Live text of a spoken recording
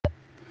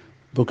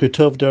Boker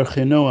Tov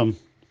Darchei Noam.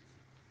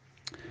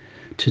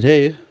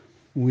 Today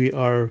we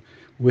are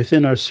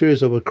within our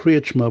series of a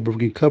Kriyat Shema.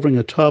 We're covering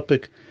a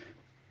topic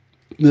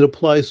that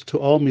applies to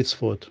all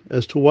mitzvot.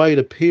 As to why it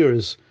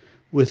appears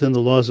within the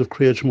laws of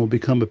Kriyat Shema will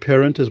become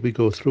apparent as we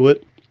go through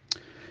it.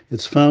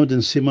 It's found in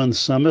Siman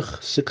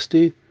Samech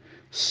 60,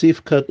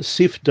 Sif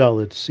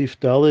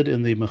Dalid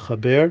in the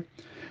Mechaber,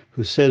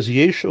 who says,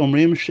 Yesh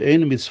Omrim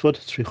She'ein Mitzvot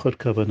Tzrichot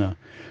Kavana.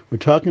 We're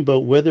talking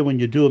about whether when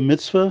you do a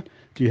mitzvah,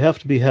 do you have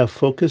to have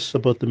focus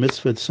about the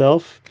mitzvah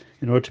itself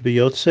in order to be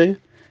Yotzei?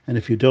 And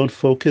if you don't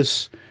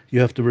focus,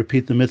 you have to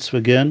repeat the mitzvah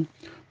again?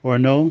 Or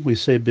no, we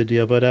say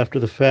B'diavad after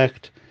the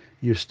fact,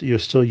 you're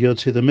still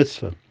Yotzei the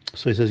mitzvah.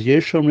 So he says,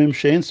 Yesh Omrim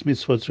She'ein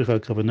Mitzvot Tzrichot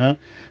Kavana.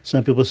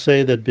 Some people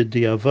say that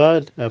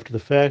B'diavad after the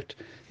fact,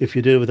 if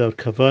you did it without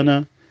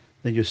Kavana,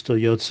 then you're still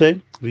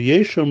Yotzei.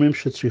 V'yesh Omrim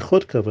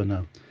She'tzrichot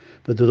Kavana.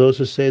 But there are those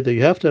who say that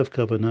you have to have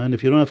kavanah, and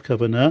if you don't have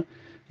kavanah,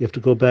 you have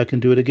to go back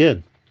and do it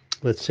again.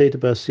 Let's say to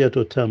B'asiyat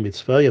Otam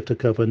mitzvah, you have to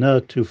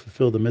kavanah to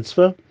fulfill the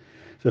mitzvah.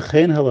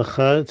 V'chein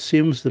halacha, it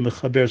seems the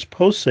Mechaber's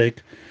posek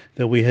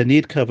that we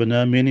need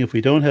kavanah, meaning if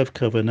we don't have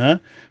kavanah,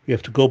 we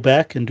have to go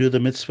back and do the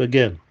mitzvah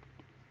again.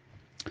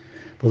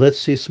 But let's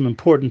see some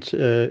important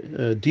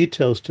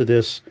details to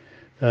this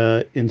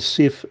in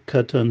Sif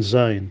Katan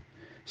Zayin.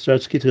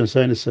 Starts Katan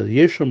Zayin, it says,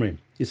 Yeshomrim.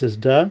 He says,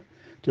 Da,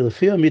 as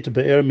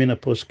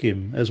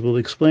we'll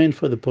explain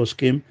for the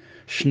poskim,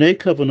 shnei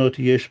kavanot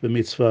yesh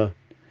b'mitzvah.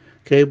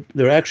 Okay,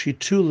 there are actually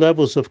two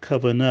levels of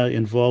kavanah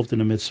involved in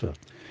a mitzvah.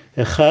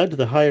 Echad,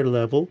 the higher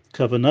level,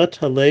 kavanat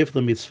halev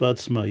l'mitzvah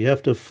tzma. You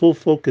have to have full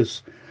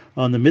focus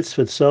on the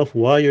mitzvah itself,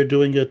 why you're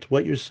doing it,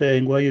 what you're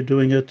saying, why you're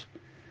doing it.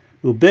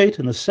 Ubeit,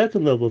 in the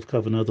second level of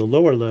kavanah, the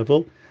lower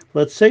level,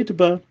 let's say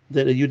that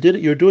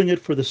you're doing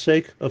it for the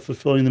sake of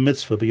fulfilling the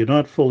mitzvah, but you're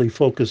not fully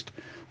focused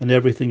on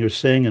everything you're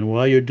saying and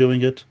why you're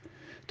doing it.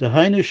 You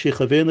have,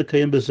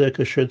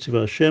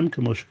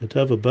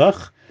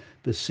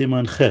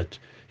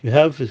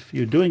 if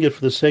you're doing it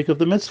for the sake of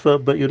the mitzvah,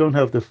 but you don't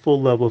have the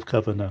full level of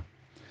kavanah.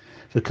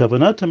 The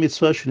kavanat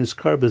mitzvah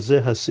sheniskar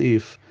bezeh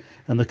hasif,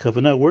 and the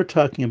kavanah we're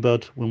talking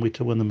about when the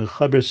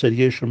Mechaber said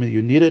Yeshomrim,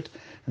 you need it,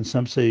 and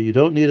some say you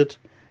don't need it.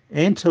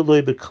 Ein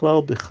taloi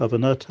beklal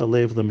bechavanat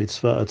halev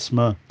lemitzvah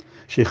atzma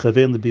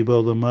shechaven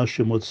lebibo lama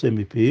shemotzei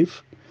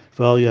mipiv.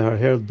 We're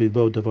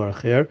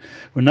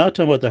not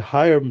talking about the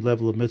higher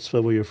level of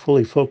mitzvah where you're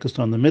fully focused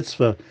on the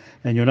mitzvah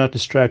and you're not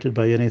distracted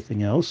by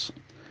anything else.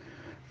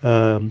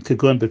 All the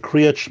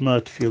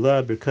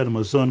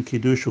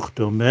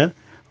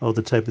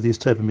type of these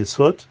type of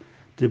mitzvot.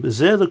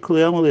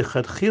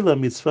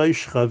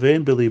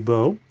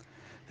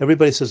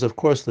 Everybody says, of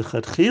course, the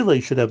chatchila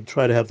you should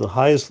try to have the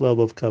highest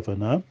level of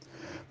kavanah.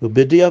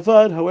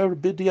 However,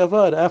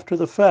 b'diavad, after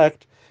the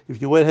fact, if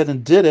you went ahead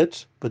and did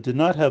it, but did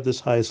not have this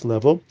highest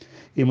level,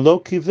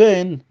 imlo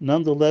kivein,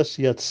 nonetheless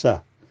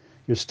yatsa.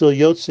 You're still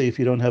yotzei if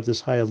you don't have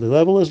this higher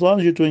level, as long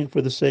as you're doing it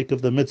for the sake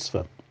of the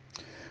mitzvah.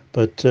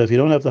 But if you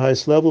don't have the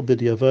highest level,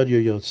 b'diavad,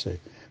 you're yotzei.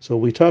 So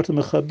we talked to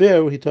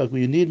Mechaber,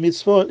 you need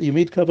mitzvot, you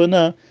need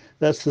kavanah.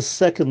 That's the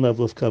second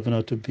level of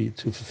kavanah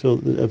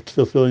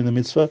fulfilling the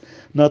mitzvah,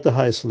 not the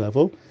highest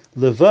level.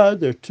 Levad,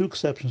 there are two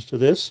exceptions to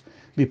this.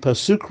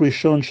 Pasuk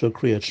rishon shel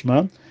kriyat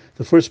shema.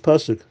 The first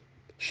pasuk,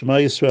 Shema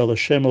Yisrael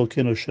Hashem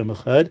Elokeinu Hashem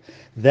Echad.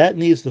 That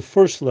needs the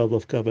first level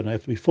of kavanah. You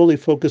have to be fully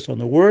focused on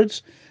the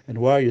words and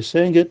why you're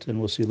saying it. And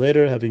we'll see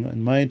later, having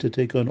in mind to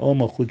take on Ol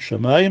Malchut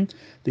Shamayim,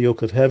 the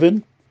yoke of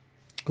heaven.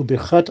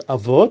 Ubirchat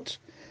Avot.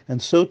 And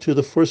so too,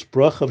 the first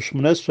bracha of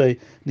Shemoneh Esrei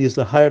needs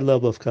the higher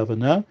level of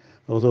kavanah.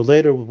 Although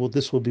later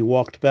this will be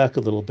walked back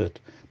a little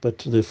bit. But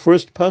the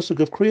first pasuk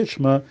of Kriyat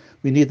Shema,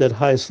 we need that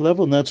highest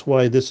level, and that's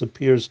why this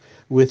appears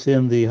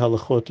within the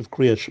halachot of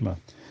Kriyat Shema.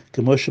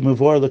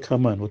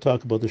 We'll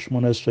talk about the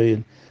Shemoneh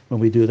Esrei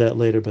when we do that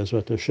later,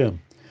 Bezrat Hashem.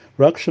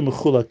 Rak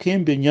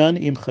shemechulakim binyan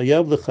im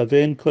chayav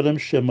lechavein kodem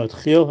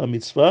shematchil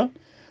hamitzvah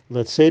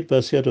letzeit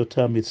b'asiyat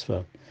otam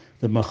mitzvah.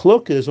 The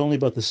machlok is only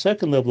about the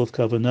second level of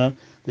kavanah,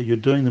 that you're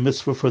doing the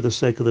mitzvah for the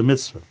sake of the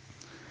mitzvah.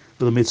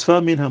 The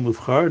mitzvah min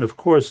hamuvchar, and of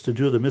course, to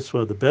do the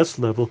mitzvah at the best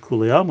level,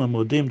 kuliyama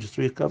modim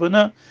jesrich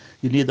kavanah,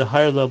 you need the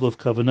higher level of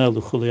kavanah,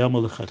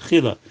 l'kuliyama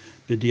l'chatchila.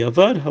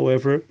 B'diavad,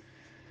 however,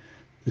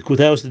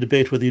 that was the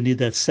debate whether you need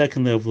that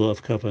second level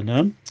of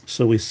kavanah.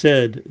 So we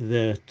said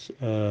that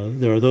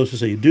there are those who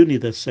say you do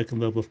need that second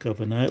level of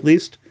kavanah, at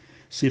least.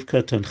 Sif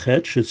katan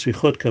chet,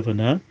 shetzrichot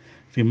kavanah.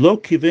 V'im lo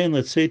kivein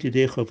letzeit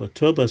yidei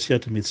chovato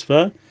b'asiyat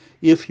mitzvah.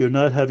 If you're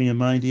not having in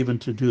mind even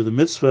to do the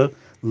mitzvah,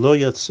 lo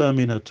yatsa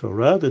min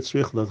haTorah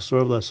v'tzrich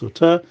lachzor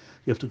v'lasota,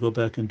 you have to go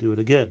back and do it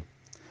again.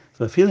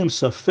 V'afilim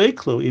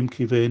safek lo im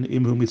kivein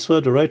imhu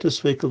mitzvah d'oraita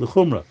sfeika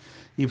l'chumra.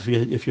 If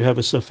you have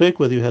a safek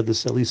whether you had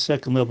this at least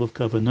second level of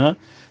kavanah,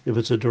 if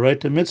it's a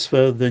d'oraita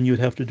mitzvah, then you'd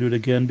have to do it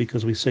again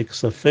because we say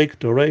safek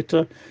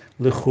d'oraita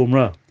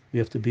l'chumra. You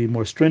have to be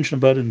more stringent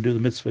about it and do the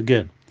mitzvah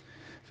again.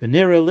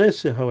 V'nera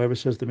lese, however,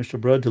 says the Mishnah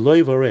Berurah, d'lo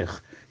yivarech.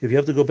 If you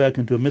have to go back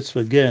and do a mitzvah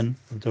again,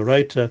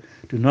 d'oraita,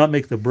 do not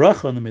make the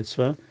bracha on the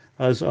mitzvah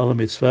as ala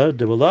mitzvah.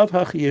 Devolav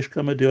hachi yesh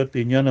kama deot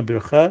b'inyan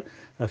bircha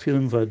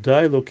afilim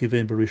vaday lo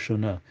kivein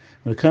barishona.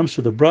 When it comes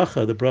to the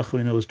bracha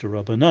we know is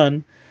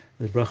derabanan.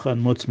 The bracha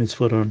on mutz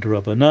mitzvot are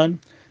derabanan,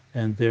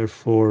 and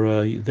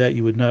therefore that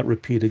you would not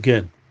repeat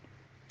again.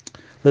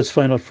 Let's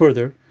find out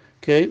further.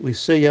 Okay, we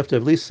say you have to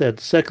have at least that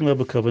second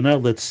level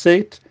kavanah. Let's say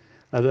it.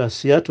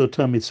 Asiyat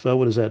ota mitzvah.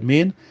 What does that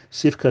mean?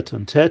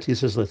 Sifkat tet. He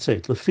says, let's say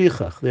it.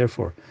 Lefichach.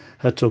 Therefore,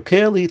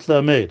 hatokeh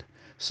litlamed.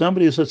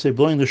 Somebody is, let's say,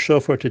 blowing the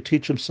shofar to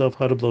teach himself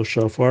how to blow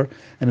shofar,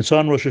 and it's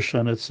on Rosh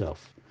Hashanah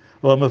itself.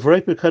 Or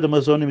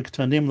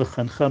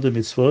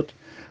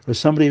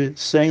somebody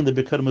saying the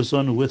Birkat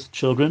Hamazon with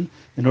children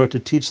in order to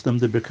teach them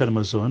the Birkat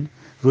Hamazon.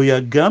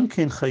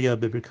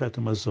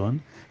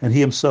 And he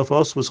himself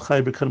also was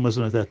Chai Birkat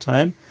Hamazon at that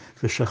time.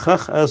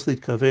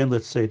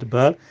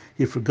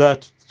 He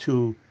forgot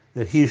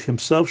that he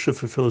himself should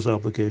fulfill his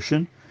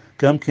obligation.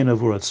 And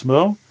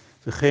the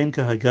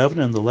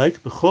like.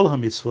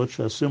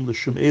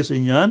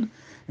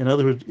 In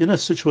other words, in a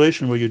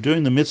situation where you're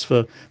doing the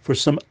mitzvah for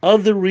some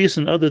other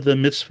reason other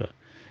than mitzvah,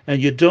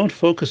 and you don't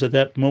focus at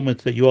that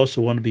moment that you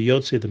also want to be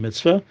yotzei the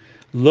mitzvah,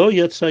 lo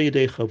yatsa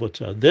yidei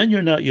chavota, then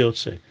you're not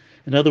yotzei.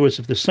 In other words,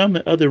 if there's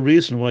some other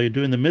reason why you're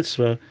doing the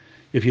mitzvah,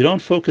 if you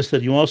don't focus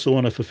that you also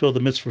want to fulfill the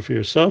mitzvah for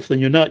yourself, then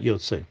you're not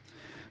yotzei.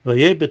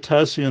 Vayeh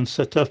betazion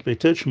setaf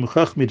beitet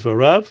shmuchach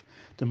midvarav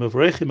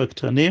demavrechim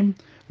aktanim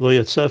lo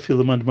yatsa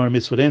filaman mar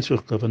mitzvah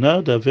ensuch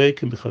kavana davei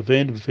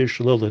kemichavein v'fei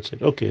shelo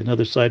letzet. Okay,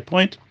 another side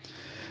point.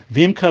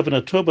 Vim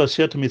kavanato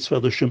b'asiyat mitzvah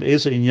l'shum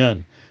eza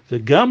inyan.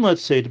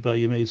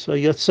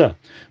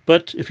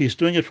 But if he's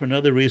doing it for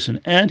another reason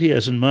and he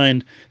has in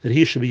mind that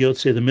he should be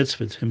yotzei the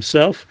mitzvah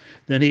himself,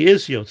 then he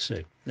is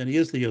yotzei. Then he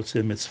is the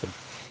yotzei mitzvah.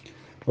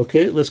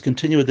 Okay, let's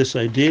continue with this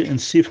idea in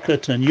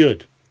Sifka Tan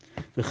Yud.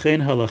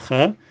 V'chein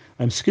halacha.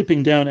 I'm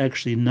skipping down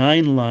actually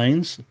 9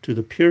 lines to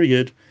the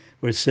period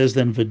where it says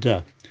then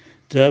v'da.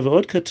 Da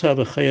v'od katav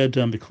v'chaya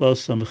dam b'klal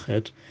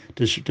samachet.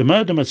 The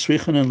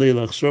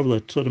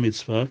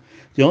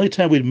only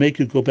time we'd make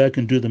you go back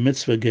and do the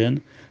mitzvah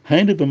again,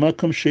 only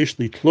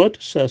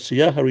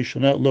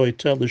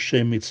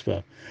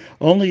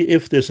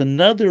if there's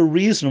another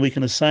reason we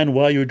can assign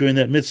why you're doing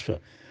that mitzvah.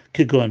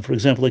 Could go on, for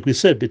example, like we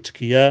said,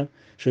 b'tkiyah,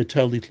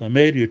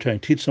 you're trying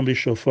to teach somebody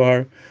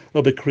shofar,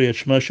 or b'kriyat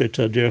shema,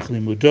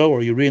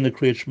 or you're reading the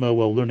kriyat shema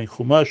while learning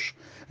chumash,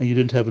 and you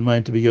didn't have in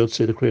mind to be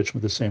yotzei the kriyat shema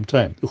at the same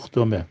time,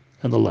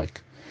 and the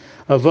like.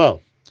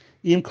 Aval.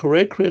 But if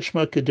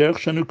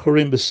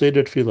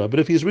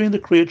he's reading the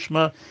Kriyat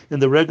Shema in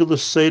the regular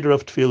Seder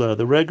of Tefillah,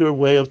 the regular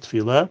way of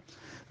Tefillah,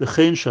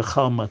 v'chein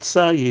shachal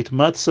matzah, you ate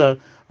matzah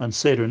on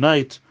Seder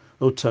night,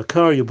 o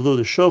takar, you blew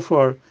the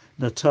shofar,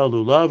 natal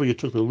lulav, or you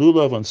took the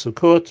lulav on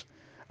Sukkot,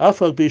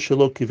 afag bi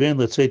shelo kivein,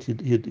 let's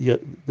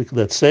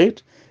say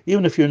it,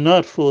 even if you're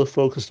not fully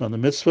focused on the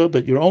mitzvah,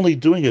 but you're only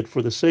doing it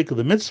for the sake of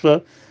the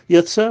mitzvah,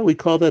 yatzah, we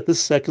call that the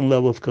second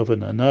level of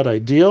kavanah. Not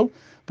ideal,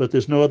 but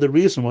there's no other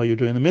reason why you're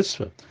doing the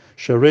mitzvah.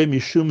 Sharei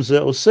mishum ze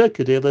osek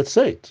kedei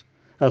letzeit,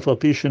 afal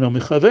pi sheno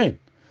michavein.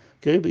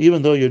 Okay, but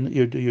even though you're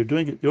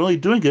doing it, you're only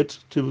doing it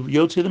to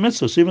yotzei the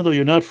mitzvah. So even though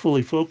you're not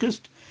fully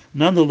focused,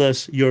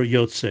 nonetheless you're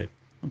yotzei.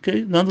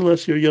 Okay,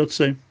 nonetheless you're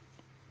yotzei.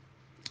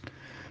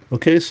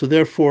 Okay, so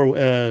therefore,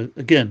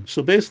 again,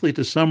 so basically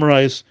to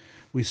summarize,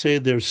 we say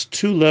there's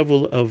 2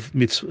 levels of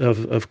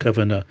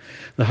kavanah.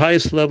 The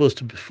highest level is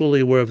to be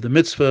fully aware of the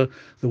mitzvah,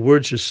 the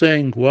words you're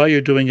saying, why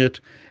you're doing it,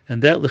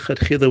 and that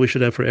lechatchila we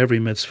should have for every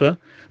mitzvah.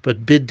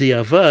 But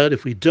biddiavad,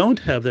 if we don't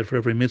have that for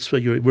every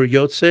mitzvah, we're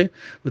yotzei,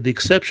 with the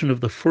exception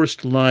of the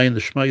first line, the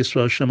Shema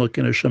Yisrael Hashem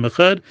Elokeinu Hashem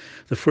Echad,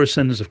 the first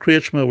sentence of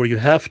Kriyat Shema, where you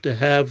have to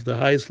have the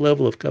highest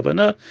level of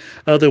kavanah,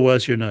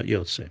 otherwise you're not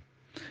yotzei.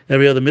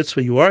 Every other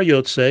mitzvah you are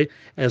yotzei,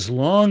 as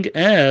long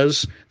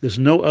as there's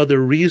no other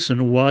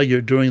reason why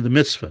you're doing the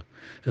mitzvah.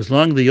 As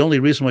long as the only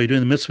reason why you're doing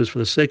the mitzvah is for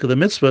the sake of the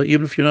mitzvah,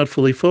 even if you're not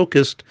fully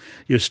focused,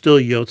 you're still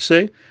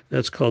yotzei.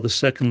 That's called the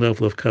second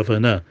level of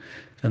kavanah.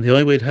 And the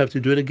only way to have to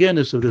do it again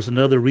is if there's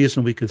another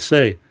reason we could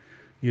say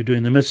you're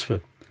doing the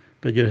mitzvah.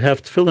 But you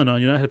have tefillin on.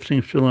 You're not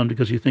having tefillin on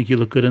because you think you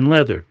look good in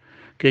leather.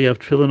 Okay, you have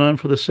tefillin on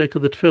for the sake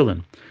of the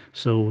tefillin.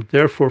 So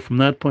therefore, from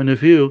that point of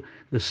view,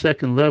 the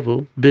second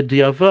level,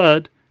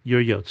 b'diavad,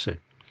 you're yotzei.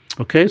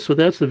 Okay, so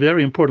that's a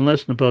very important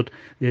lesson about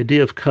the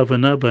idea of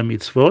kavanah by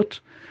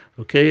mitzvot.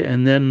 Okay,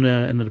 and then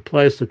and it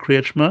applies to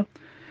Kriyat Shema.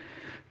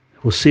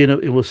 We'll see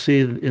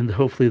in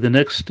hopefully the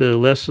next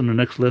lesson or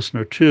next lesson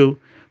or two.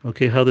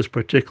 Okay, how this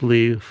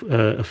particularly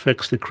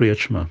affects the Kriyat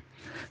Shema.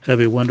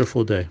 Have a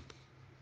wonderful day.